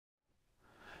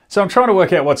So I'm trying to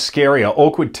work out what's scarier,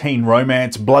 awkward teen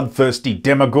romance, bloodthirsty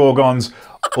demogorgons,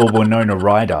 or Winona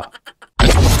Ryder.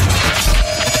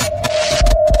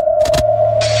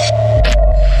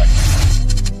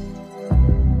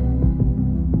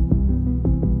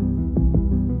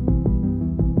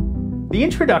 The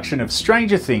introduction of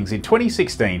Stranger Things in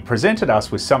 2016 presented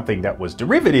us with something that was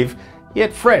derivative,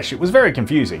 yet fresh. It was very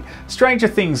confusing. Stranger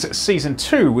Things Season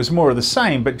 2 was more of the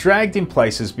same, but dragged in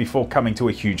places before coming to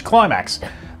a huge climax.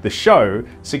 The show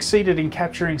succeeded in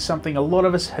capturing something a lot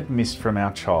of us had missed from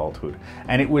our childhood,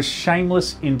 and it was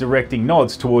shameless in directing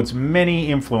nods towards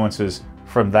many influences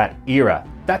from that era.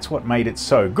 That's what made it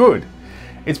so good.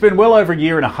 It's been well over a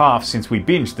year and a half since we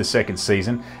binged the second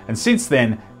season, and since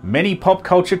then, many pop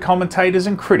culture commentators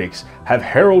and critics have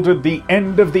heralded the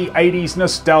end of the 80s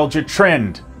nostalgia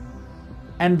trend.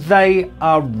 And they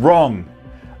are wrong.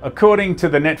 According to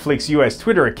the Netflix US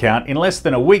Twitter account, in less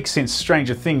than a week since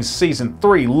Stranger Things Season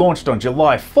 3 launched on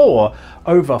July 4,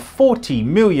 over 40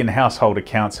 million household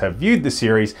accounts have viewed the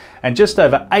series, and just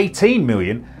over 18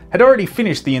 million had already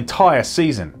finished the entire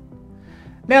season.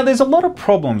 Now, there's a lot of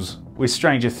problems with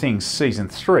Stranger Things Season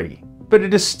 3, but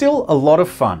it is still a lot of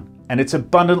fun, and it's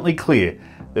abundantly clear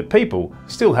that people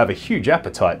still have a huge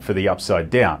appetite for the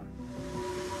Upside Down.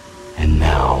 And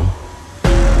now,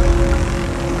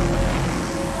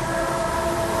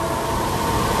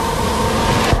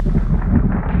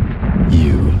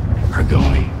 you are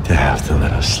going to have to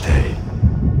let us stay.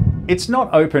 It's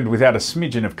not opened without a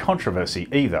smidgen of controversy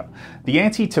either. The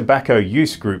anti-tobacco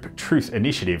use group Truth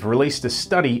Initiative released a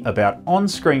study about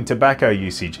on-screen tobacco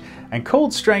usage and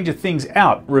called Stranger Things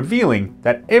out, revealing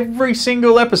that every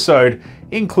single episode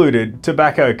included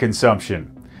tobacco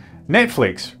consumption.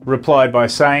 Netflix replied by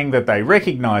saying that they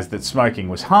recognised that smoking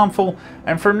was harmful,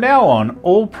 and from now on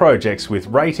all projects with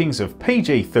ratings of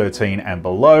PG-13 and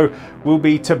below will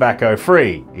be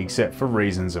tobacco-free, except for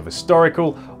reasons of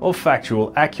historical or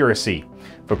factual accuracy.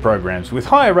 For programs with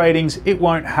higher ratings, it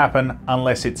won't happen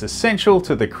unless it's essential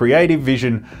to the creative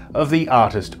vision of the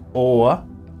artist or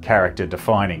character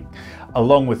defining,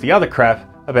 along with the other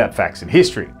crap about facts and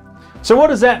history. So what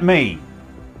does that mean?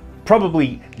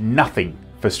 Probably nothing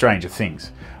for Stranger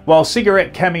Things. While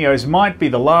cigarette cameos might be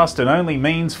the last and only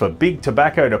means for big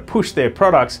tobacco to push their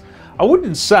products, I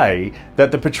wouldn't say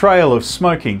that the portrayal of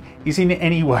smoking is in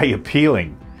any way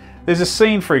appealing. There's a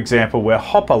scene, for example, where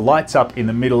Hopper lights up in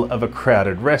the middle of a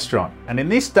crowded restaurant, and in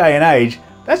this day and age,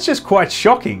 that's just quite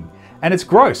shocking, and it's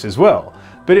gross as well,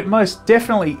 but it most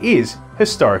definitely is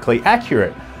historically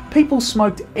accurate. People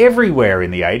smoked everywhere in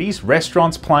the 80s,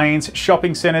 restaurants, planes,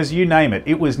 shopping centres, you name it.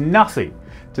 It was nothing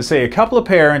to see a couple of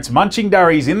parents munching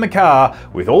durries in the car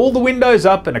with all the windows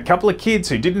up and a couple of kids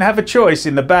who didn't have a choice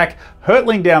in the back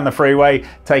hurtling down the freeway,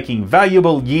 taking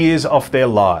valuable years off their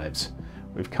lives.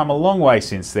 We've come a long way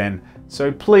since then,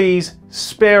 so please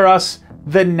spare us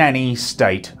the nanny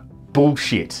state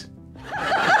bullshit.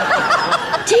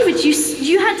 David,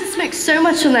 you had to smoke so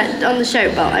much on the show.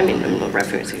 Well, I mean, I'm not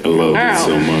referencing. I love it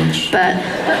so much. But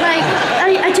like,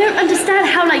 I don't understand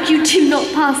how like you do not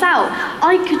pass out.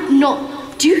 I could not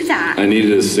do that. I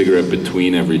needed a cigarette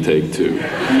between every take too.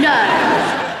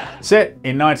 No. Set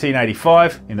in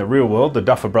 1985, in the real world, the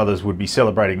Duffer Brothers would be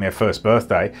celebrating their first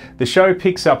birthday. The show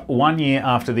picks up 1 year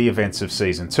after the events of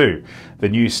Season 2. The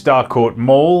new Starcourt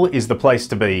Mall is the place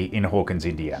to be in Hawkins,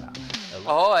 Indiana.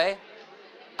 Ahoy!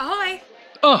 Ahoy!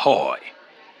 Ahoy!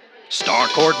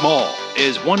 Starcourt Mall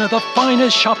is one of the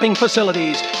finest shopping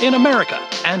facilities in America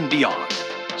and beyond.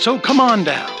 So come on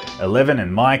down. Eleven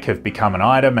and Mike have become an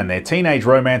item, and their teenage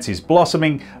romance is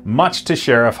blossoming, much to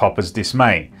Sheriff Hopper's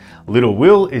dismay. Little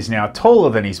Will is now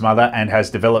taller than his mother and has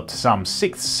developed some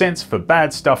sixth sense for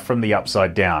bad stuff from the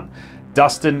Upside Down.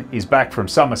 Dustin is back from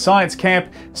summer science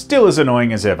camp, still as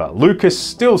annoying as ever. Lucas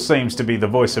still seems to be the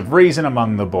voice of reason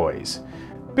among the boys.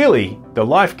 Billy, the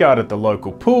lifeguard at the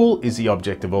local pool, is the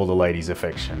object of all the ladies'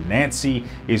 affection. Nancy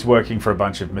is working for a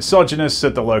bunch of misogynists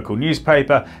at the local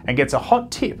newspaper and gets a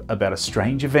hot tip about a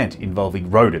strange event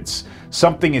involving rodents.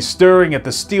 Something is stirring at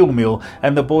the steel mill,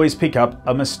 and the boys pick up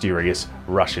a mysterious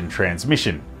Russian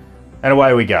transmission. And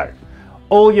away we go.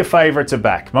 All your favourites are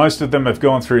back. Most of them have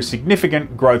gone through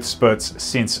significant growth spurts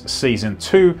since Season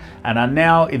 2 and are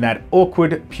now in that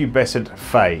awkward pubescent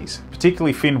phase,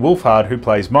 particularly Finn Wolfhard, who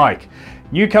plays Mike.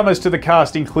 Newcomers to the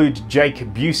cast include Jake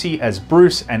Busey as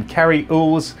Bruce and Carrie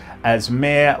Ooles as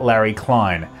Mayor Larry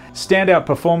Klein. Standout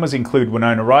performers include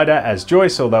Winona Ryder as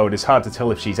Joyce, although it is hard to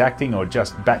tell if she's acting or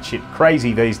just batshit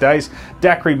crazy these days,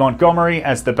 Dacre Montgomery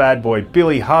as the bad boy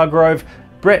Billy Hargrove,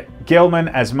 Brett Gelman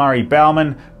as Murray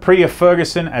Bauman, Priya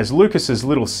Ferguson as Lucas's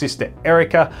little sister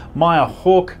Erica, Maya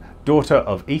Hawke, daughter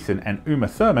of Ethan and Uma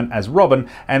Thurman as Robin,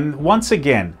 and once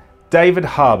again, David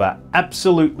Harbour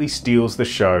absolutely steals the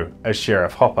show as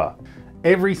Sheriff Hopper.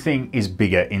 Everything is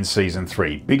bigger in Season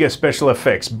 3. Bigger special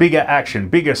effects, bigger action,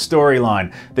 bigger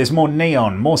storyline. There's more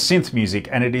neon, more synth music,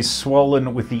 and it is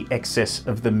swollen with the excess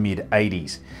of the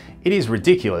mid-80s. It is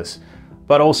ridiculous,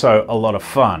 but also a lot of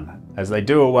fun, as they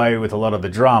do away with a lot of the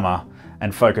drama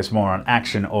and focus more on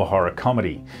action or horror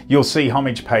comedy. You'll see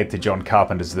homage paid to John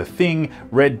Carpenter's The Thing,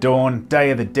 Red Dawn, Day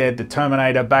of the Dead, The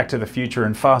Terminator, Back to the Future,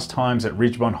 and Fast Times at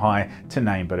Ridgemont High, to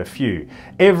name but a few.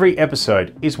 Every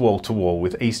episode is wall to wall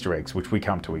with Easter eggs, which we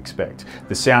come to expect.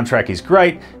 The soundtrack is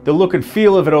great, the look and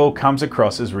feel of it all comes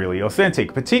across as really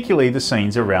authentic, particularly the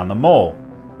scenes around the mall.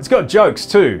 It's got jokes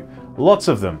too, lots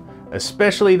of them,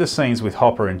 especially the scenes with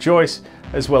Hopper and Joyce,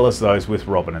 as well as those with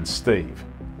Robin and Steve.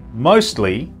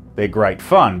 Mostly, they're great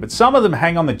fun, but some of them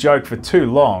hang on the joke for too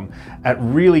long at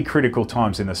really critical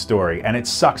times in the story, and it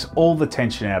sucks all the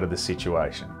tension out of the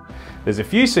situation. There's a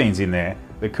few scenes in there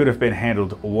that could have been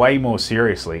handled way more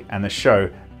seriously, and the show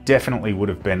definitely would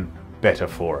have been better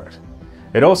for it.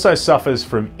 It also suffers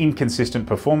from inconsistent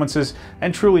performances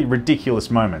and truly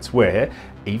ridiculous moments where,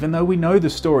 even though we know the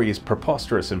story is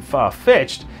preposterous and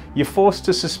far-fetched, you're forced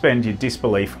to suspend your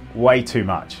disbelief way too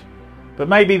much. But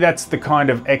maybe that's the kind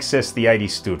of excess the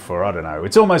 80s stood for, I don't know.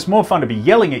 It's almost more fun to be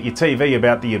yelling at your TV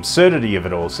about the absurdity of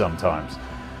it all sometimes.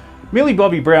 Millie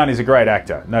Bobby Brown is a great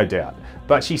actor, no doubt,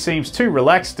 but she seems too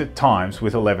relaxed at times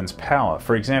with Eleven's power.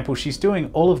 For example, she's doing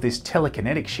all of this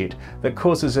telekinetic shit that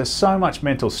causes her so much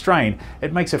mental strain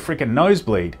it makes her frickin'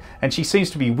 nosebleed, and she seems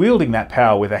to be wielding that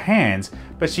power with her hands,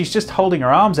 but she's just holding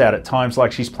her arms out at times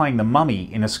like she's playing the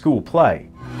mummy in a school play.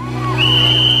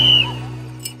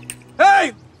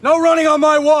 Hey! No running on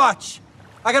my watch!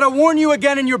 I gotta warn you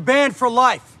again, and you're banned for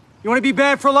life. You wanna be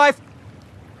banned for life?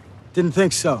 Didn't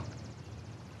think so.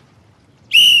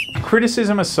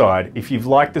 Criticism aside, if you've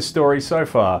liked the story so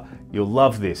far, you'll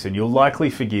love this and you'll likely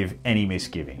forgive any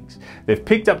misgivings. They've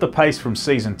picked up the pace from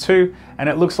Season 2, and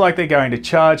it looks like they're going to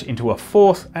charge into a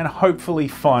fourth and hopefully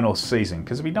final season,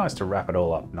 because it'd be nice to wrap it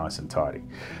all up nice and tidy.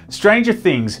 Stranger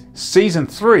Things Season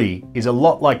 3 is a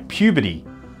lot like puberty.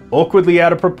 Awkwardly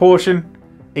out of proportion,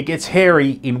 it gets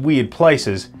hairy in weird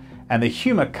places, and the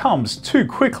humour comes too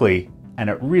quickly and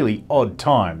at really odd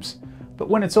times. But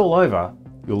when it's all over,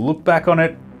 you'll look back on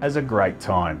it as a great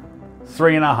time.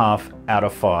 3.5 out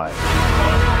of 5.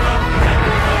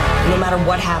 No matter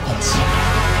what happens,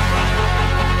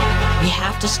 we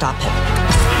have to stop him.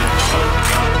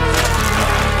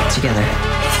 Together.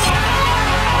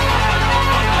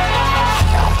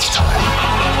 Now it's time.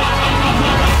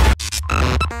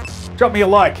 Drop me a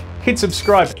like, hit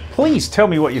subscribe, please tell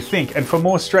me what you think, and for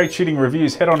more straight shooting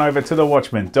reviews head on over to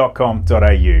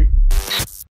thewatchmen.com.au.